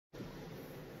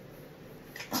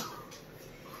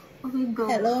Oh my God.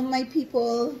 Hello, my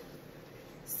people.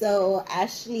 So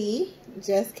Ashley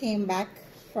just came back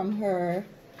from her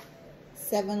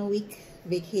 7-week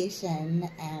vacation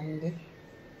and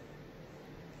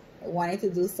wanted to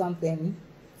do something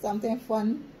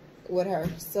fun with her.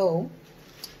 So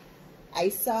I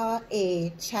saw a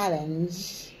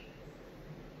challenge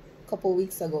a couple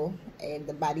weeks ago.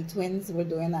 The Body Twins were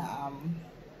doing a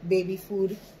baby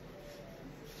food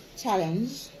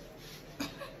challenge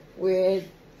where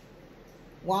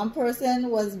one person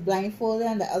was blindfolded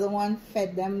and the other one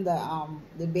fed them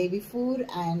the baby food,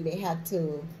 and they had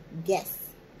to guess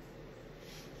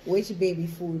which baby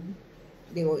food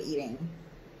they were eating.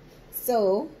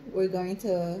 So we're going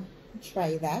to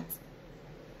try that.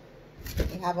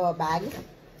 We have our bag.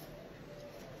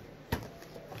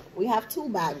 We have 2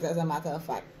 bags, as a matter of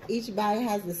fact. Each bag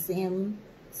has the same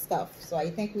stuff. So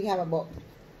I think we have about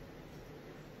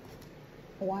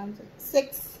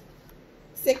 6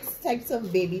 types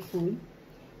of baby food,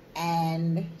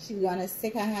 and she's gonna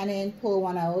stick her hand in, pull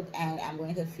one out, and I'm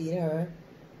going to feed her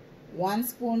 1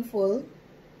 spoonful,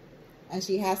 and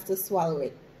she has to swallow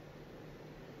it.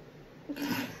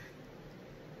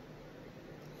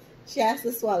 She has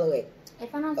to swallow it.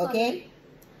 If I'm not okay,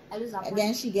 I lose a point. And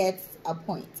then she gets a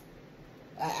point.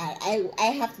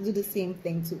 I have to do the same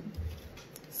thing too.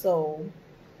 So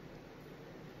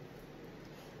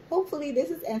hopefully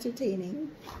this is entertaining.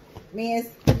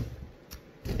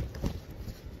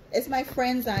 It's my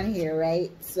friends on here,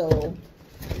 right? So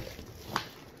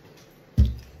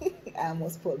I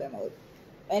almost pulled them out.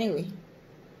 Anyway,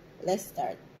 let's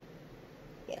start.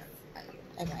 Yes,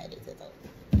 I'm gonna edit it out.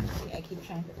 I keep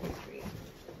trying to push for you.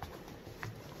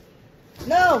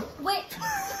 No! Wait!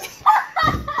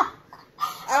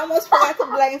 I almost forgot to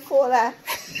blindfold her.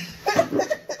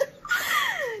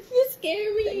 You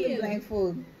scare me. Take the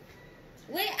blindfold.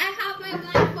 Wait, I have my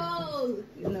blindfold.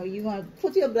 You know, you want to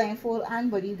put your blindfold on,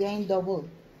 but you getting double.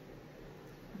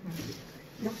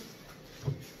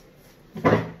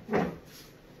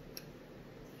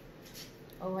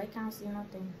 Oh, I can't see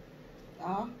nothing.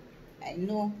 Oh, I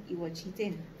know you were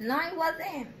cheating. No, I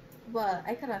wasn't. But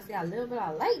I could have seen a little bit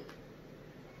of light.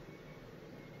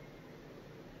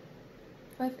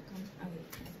 What if it comes? Okay,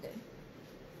 that's good.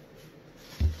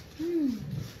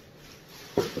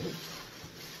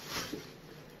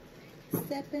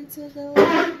 Step into the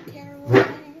light,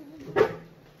 Caroline.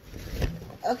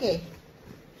 Okay,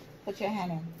 put your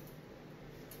hand in.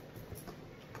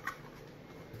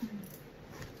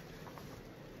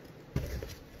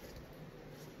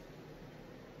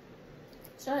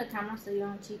 Show the camera so you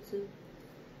don't cheat too.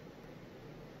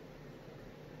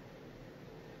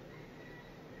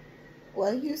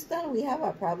 Well, Houston, we have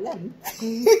a problem.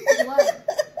 What?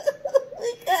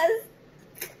 Because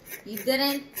You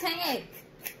didn't take.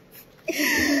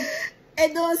 I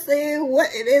don't say what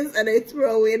it is and I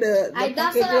throw away the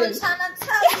That's what I was trying to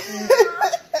tell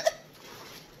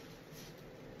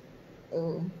you.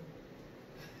 Ooh.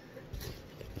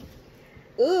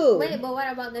 Ooh. Wait, but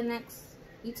what about the next?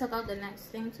 You took out the next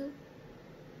thing too?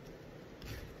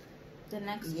 The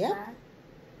next bag?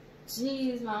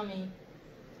 Jeez, mommy.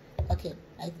 Okay,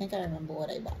 I think I remember what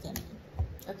I bought in it.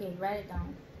 Okay, write it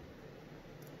down.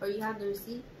 Or you have the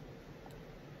receipt?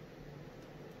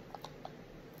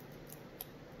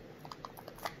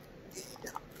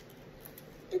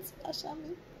 It's splashed on me.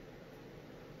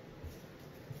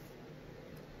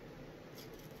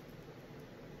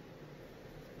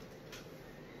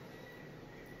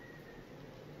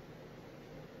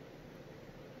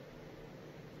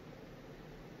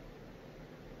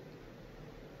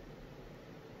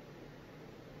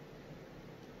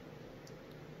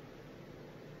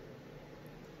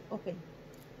 Okay.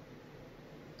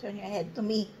 Turn your head to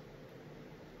me.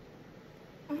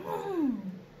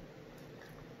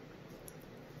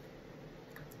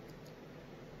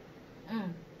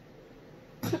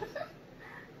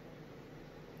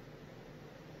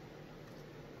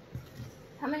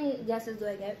 How many guesses do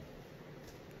I get?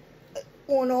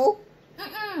 1.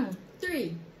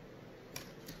 3.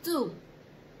 2.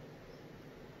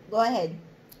 Go ahead.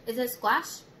 Is it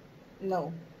squash?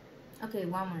 No. Okay,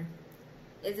 one more.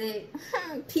 Is it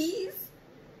peas?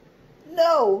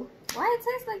 No. Why it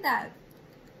tastes like that?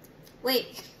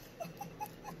 Wait.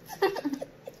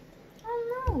 Oh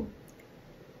no.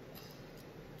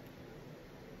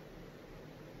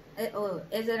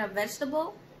 Is it a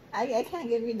vegetable? I can't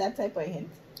give you that type of hint.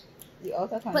 You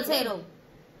also can't. Potato.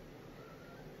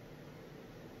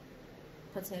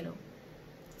 Potato.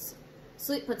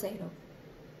 Sweet potato.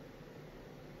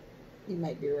 You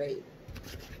might be right.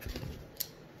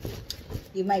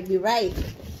 You might be right.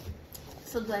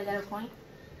 So do I get a point?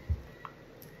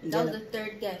 That was the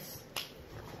third guess.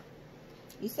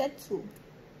 You said 2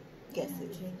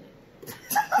 guesses. Change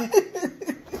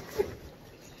it.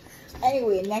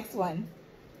 Anyway, next one.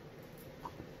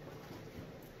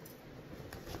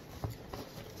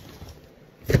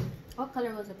 What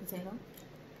color was the potato?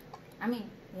 I mean,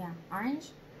 yeah, orange.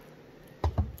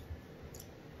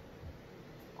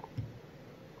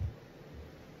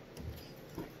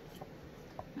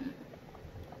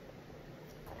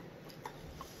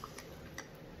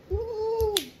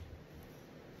 Ooh.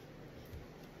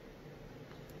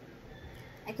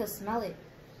 I could smell it.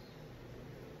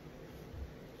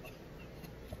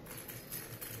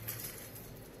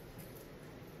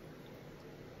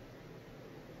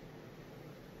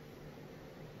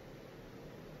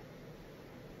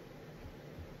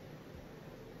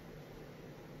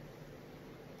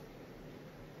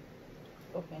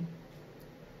 Open.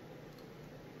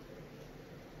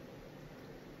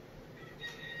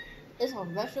 It's a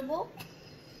vegetable.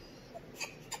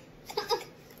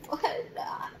 What is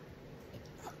that?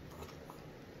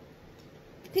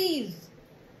 Peas.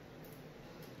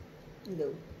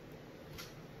 No.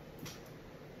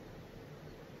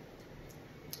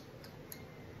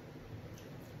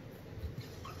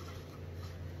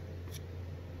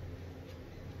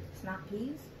 It's not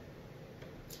peas.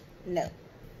 No.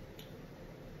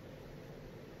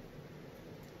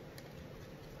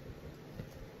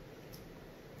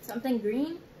 Something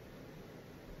green.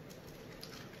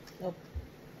 Nope.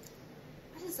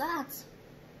 What is that?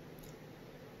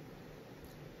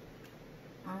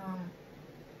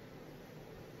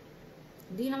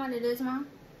 Do you know what it is, Mom?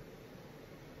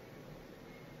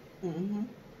 Mm-hmm.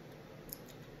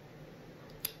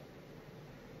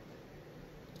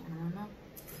 I don't know.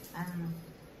 I don't know.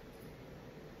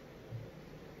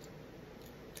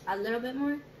 A little bit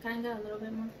more? Can I get a little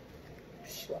bit more?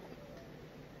 Sure.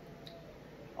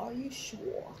 Are you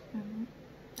sure? Mm-hmm.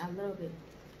 A little bit.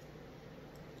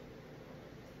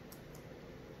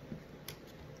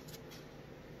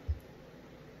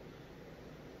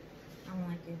 I don't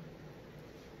like it.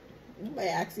 Nobody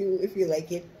asks you if you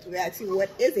like it. We ask you,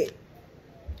 what is it?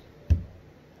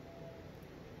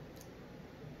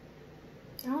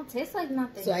 It don't taste like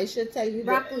nothing. So I should tell you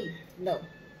broccoli. No.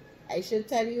 I should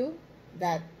tell you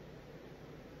that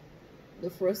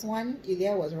the first one you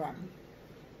get was wrong.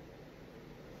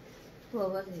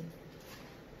 What was it?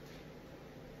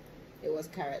 It was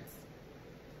carrots.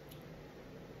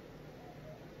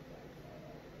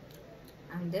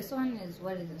 And this one is,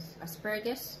 what is this?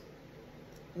 Asparagus?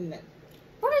 No.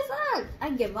 What is that? I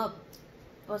give up.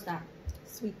 What's that?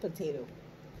 Sweet potato.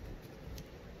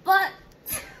 But,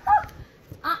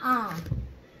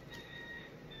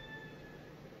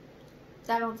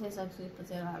 that don't taste like sweet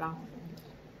potato at all.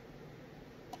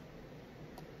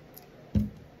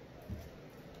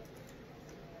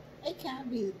 It can't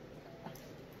be.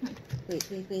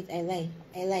 Wait. I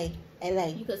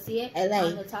lie. You could see it I lied.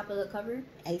 on the top of the cover.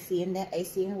 I see in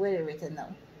where it's written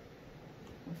now.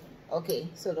 Okay,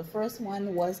 so the first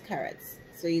one was carrots.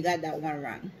 So you got that one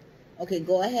wrong. Okay,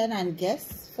 go ahead and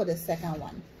guess for the second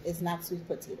one. It's not sweet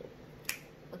potato.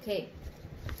 Okay,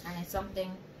 and it's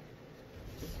something.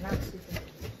 It's not sweet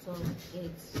potato, so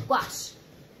it's squash.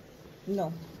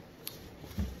 No.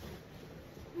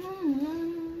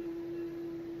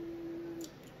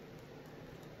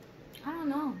 I don't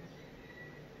know.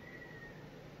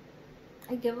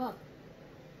 I give up.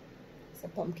 It's a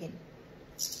pumpkin.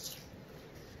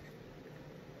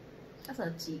 That's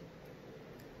a cheat.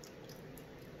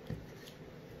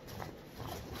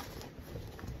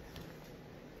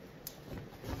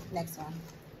 Next one.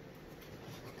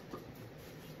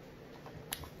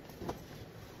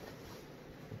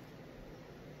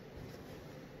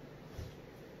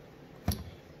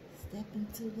 Step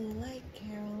into the light,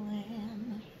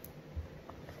 Carolyn.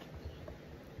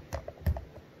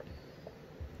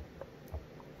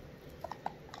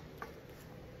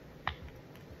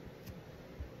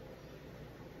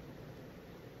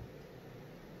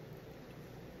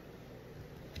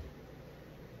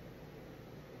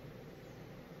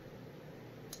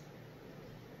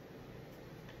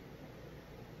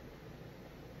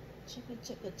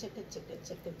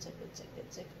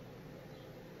 Check.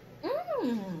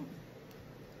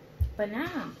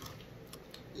 Banana.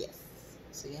 Yes.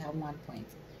 So you have 1 point.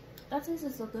 That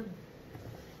tastes so good.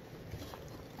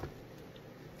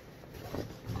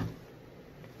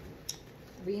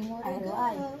 Three more to I go.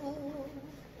 lied.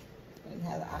 You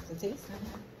have the aftertaste.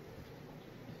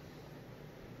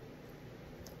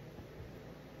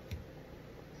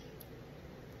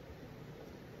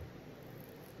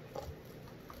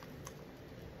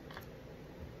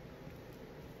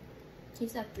 You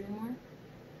said 3 more?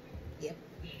 Yep.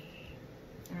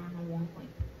 And I have 1 point.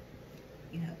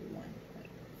 You have 1 point.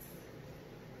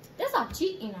 That's all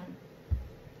cheating on.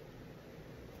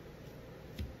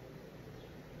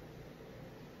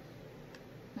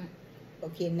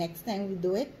 Okay, next time we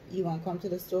do it, you want to come to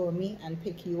the store with me and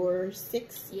pick your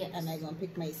 6? Yes. And I'm going to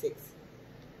pick my 6.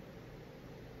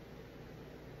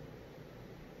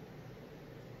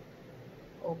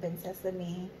 Open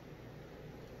sesame.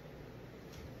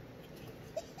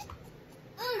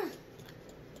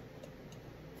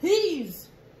 Please.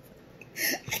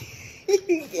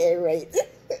 Yeah, right.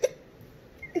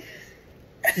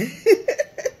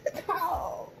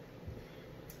 Oh.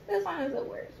 This one is the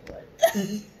worst one.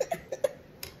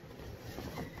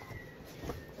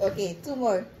 Okay, 2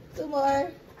 more. 2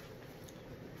 more.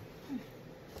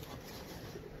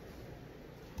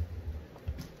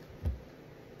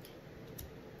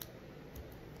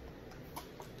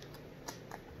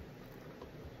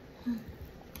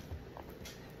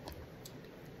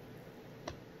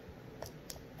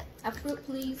 A fruit,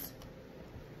 please.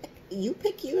 You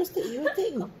pick yours to your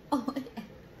thing. Oh, yeah.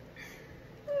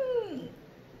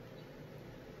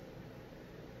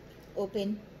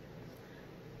 Open.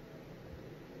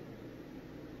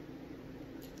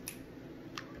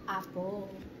 Apple.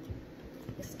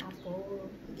 It's apple.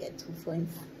 You get 2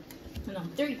 points. No,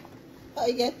 3. Oh,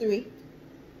 you get 3.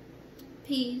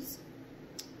 Peas.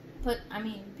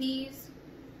 Peas.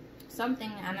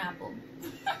 Something and apple.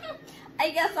 I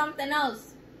got something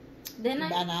else. Didn't I?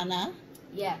 Banana.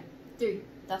 Yeah, 3.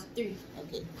 That's 3.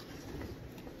 Okay.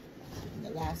 The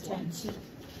last Trying one. to cheat.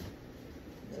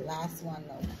 The last one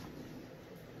now.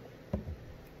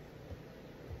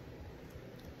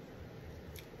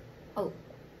 Oh.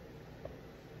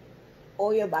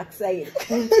 Oh, your backside.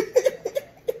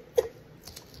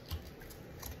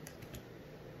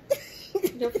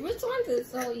 The fruits ones is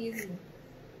so easy.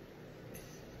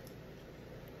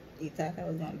 You thought that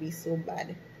was going to be so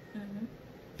bad. Mm-hmm.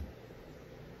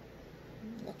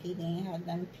 Lucky they ain't had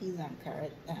them peas and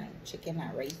carrot and chicken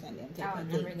and rice and them type I'll of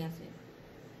never thing. guess it.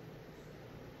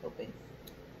 Open.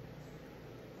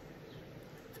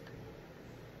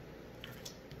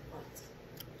 What?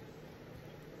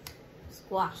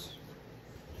 Squash.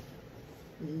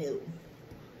 No.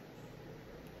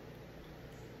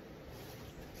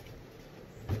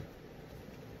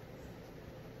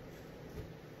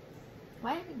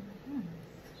 Why?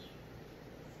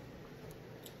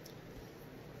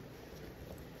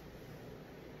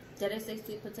 Did I say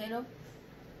sweet potato?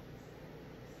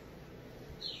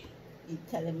 You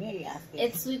telling me or you asking?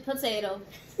 It's sweet potato.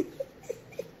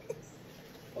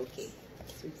 Okay.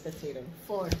 Sweet potato.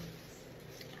 4.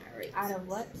 Alright. Out of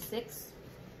what? 6?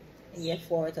 You get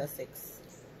 4 out of 6.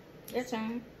 Your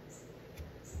turn.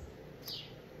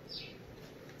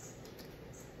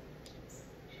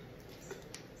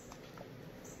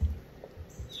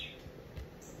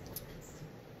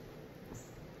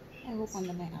 I hope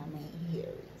under my arm ain't here.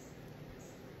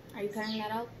 Are you cutting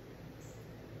that out?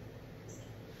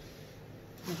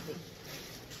 Okay.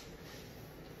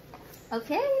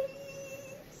 Okay.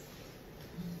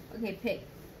 Okay, pick.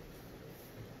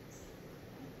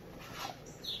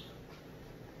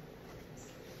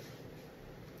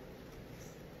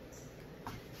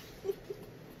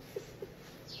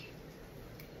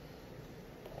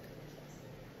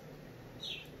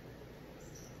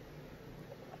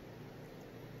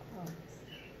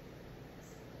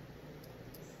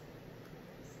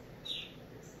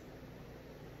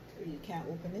 You can't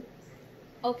open it?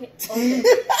 Okay, open.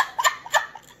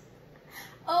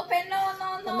 Open, no,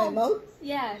 no, In my no. mouth?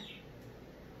 Yeah.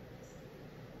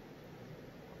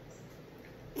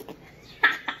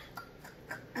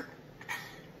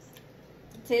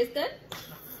 Tastes good?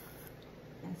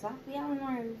 That's all we all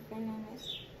know.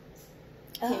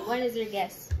 Okay, what is your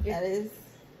guess?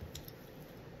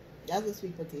 That's a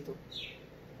sweet potato.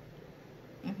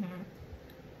 Mm-hmm.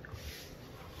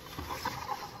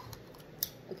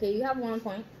 Okay, you have 1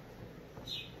 point.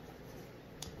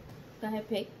 Go ahead,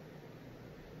 pick.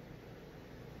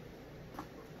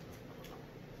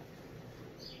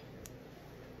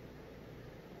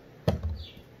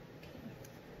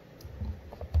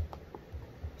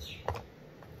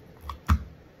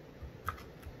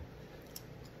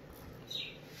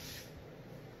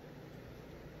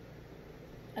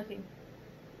 Okay.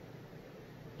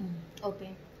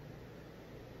 Open.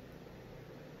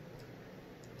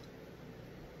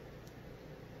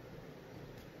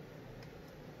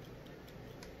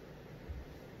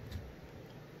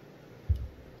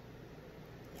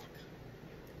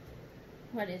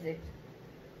 What is it?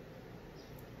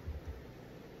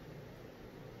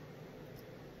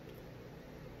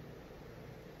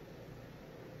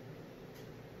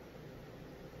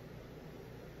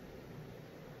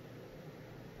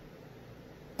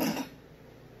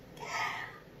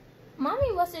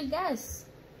 me what's your guess.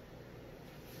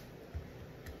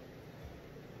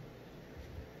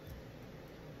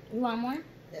 You want more?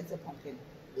 That's a pumpkin.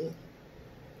 Ugh.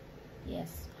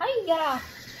 Yes. How you get off?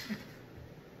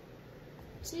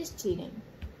 She's cheating.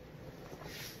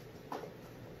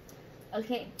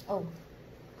 Okay. Oh.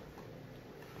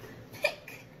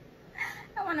 Pick.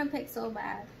 I want to pick so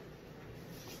bad.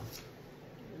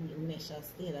 You measure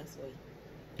stay, that's why.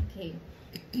 Okay.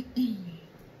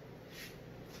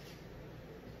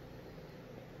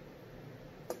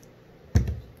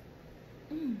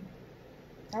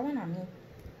 That went on me.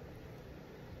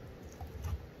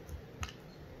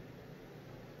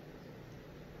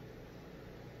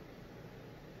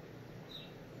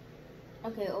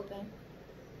 Okay, open.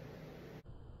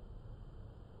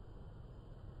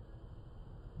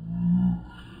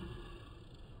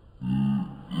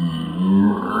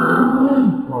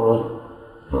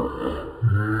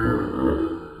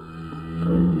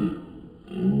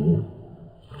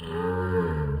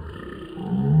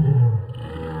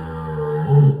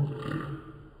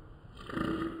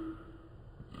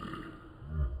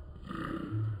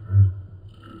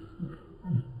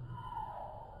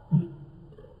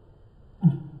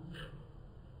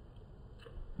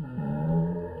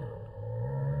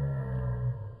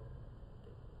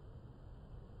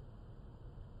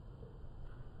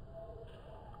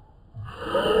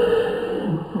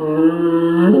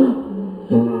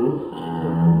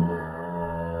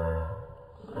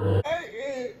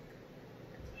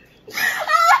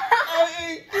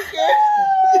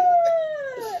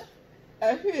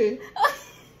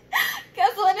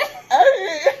 Guess what it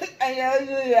is?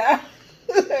 Hallelujah.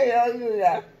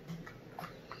 Hallelujah.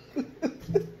 You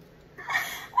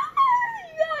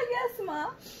gotta guess, Ma.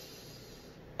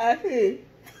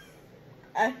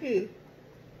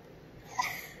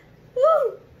 Woo!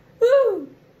 Woo!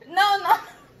 No.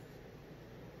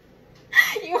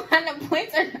 You want the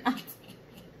points or not?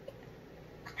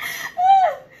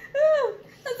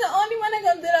 That's the only one I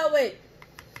can do that with.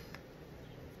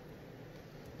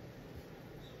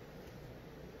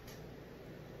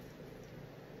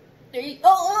 There you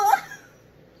oh.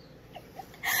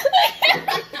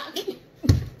 Let me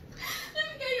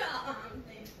get you out.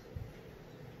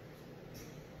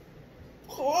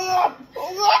 Hold up.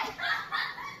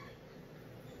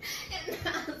 And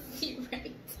now see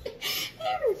right.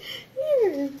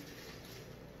 Here.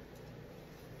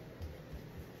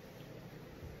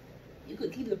 You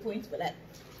could keep the points for that.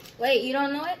 Wait, you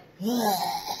don't know it?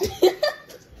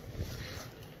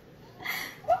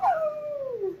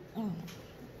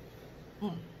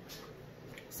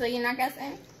 So you're not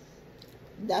guessing?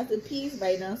 That's the piece, but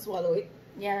I don't swallow it.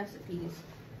 Yeah, that's a piece.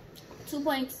 2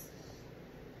 points.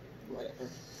 Whatever.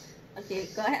 Okay,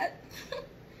 go ahead.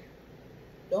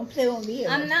 Don't play with me.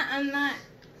 I'm not.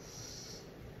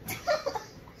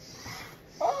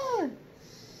 Oh.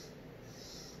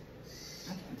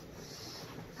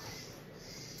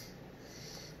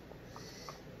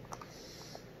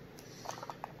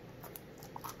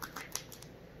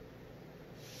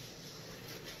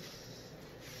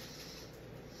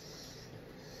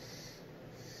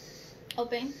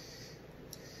 Open.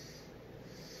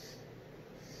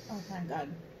 Oh, thank God.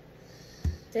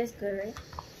 Tastes good, right?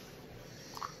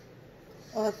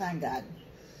 Oh, thank God.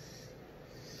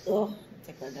 Oh,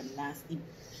 take all them nasty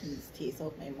peas taste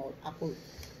out my mouth. Apple.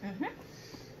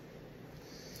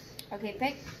 Okay,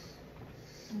 pick.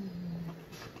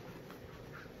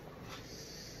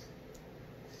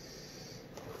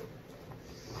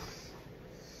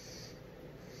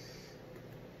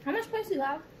 How much points do you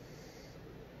have?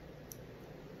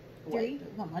 3.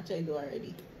 How much I do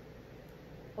already?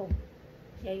 Oh,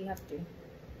 yeah, you have 3.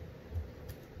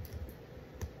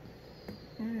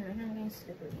 I'm getting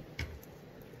slippery.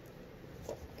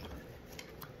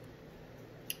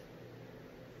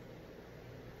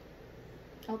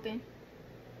 Open.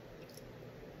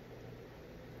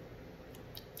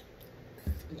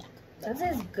 Yeah. That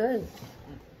is good.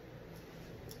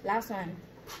 Last one.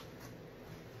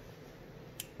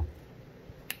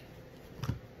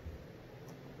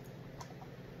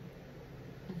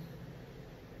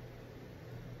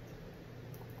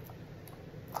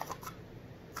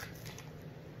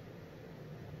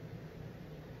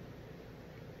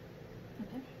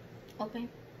 Okay. Open.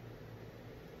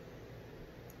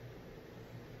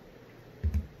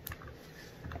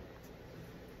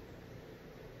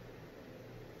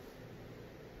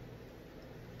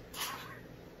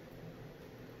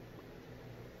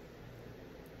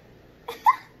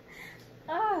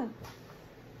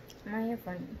 Now you're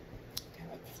funny.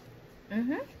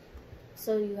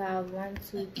 So you have 1,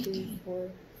 2, 3, 4,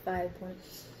 5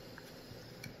 points.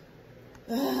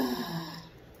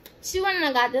 She wouldn't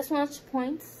have got this much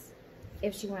points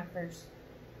if she went first.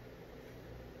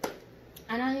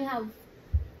 And I only have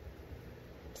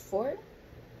 4.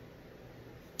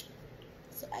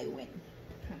 So I win.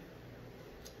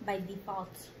 By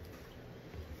default.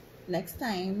 Next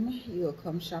time you will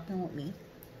come shopping with me.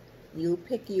 You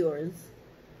pick yours.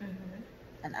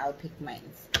 And I'll pick mine.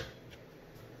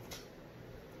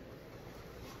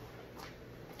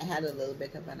 I had a little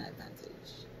bit of an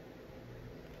advantage.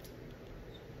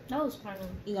 That was funny.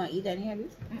 You gonna eat any of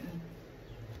these?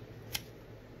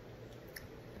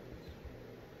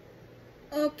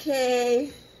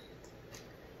 Okay.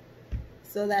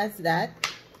 So that's that.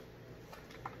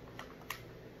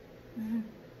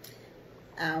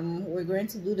 We're going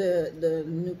to do the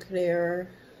nuclear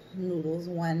noodles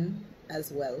one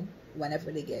as well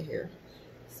whenever they get here.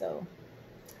 So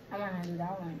I want to do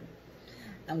that one.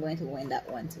 I'm going to win that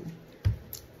one too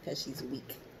because she's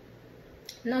weak.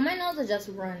 No, my nose will just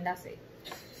run. That's it.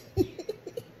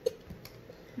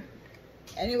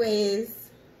 Anyways,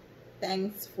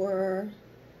 thanks for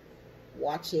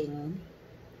watching.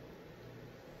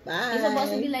 Bye. It's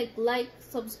supposed to be like,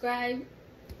 subscribe.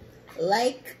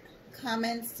 Like,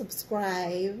 comment,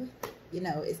 subscribe. You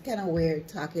know, it's kind of weird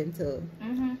talking to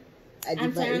a device.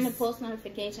 And turn on the post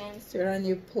notifications. Turn on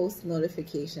your post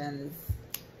notifications.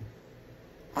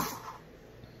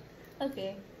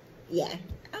 Okay. Yeah.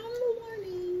 I'm the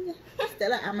warning.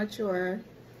 Still an amateur.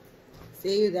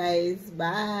 See you guys.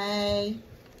 Bye.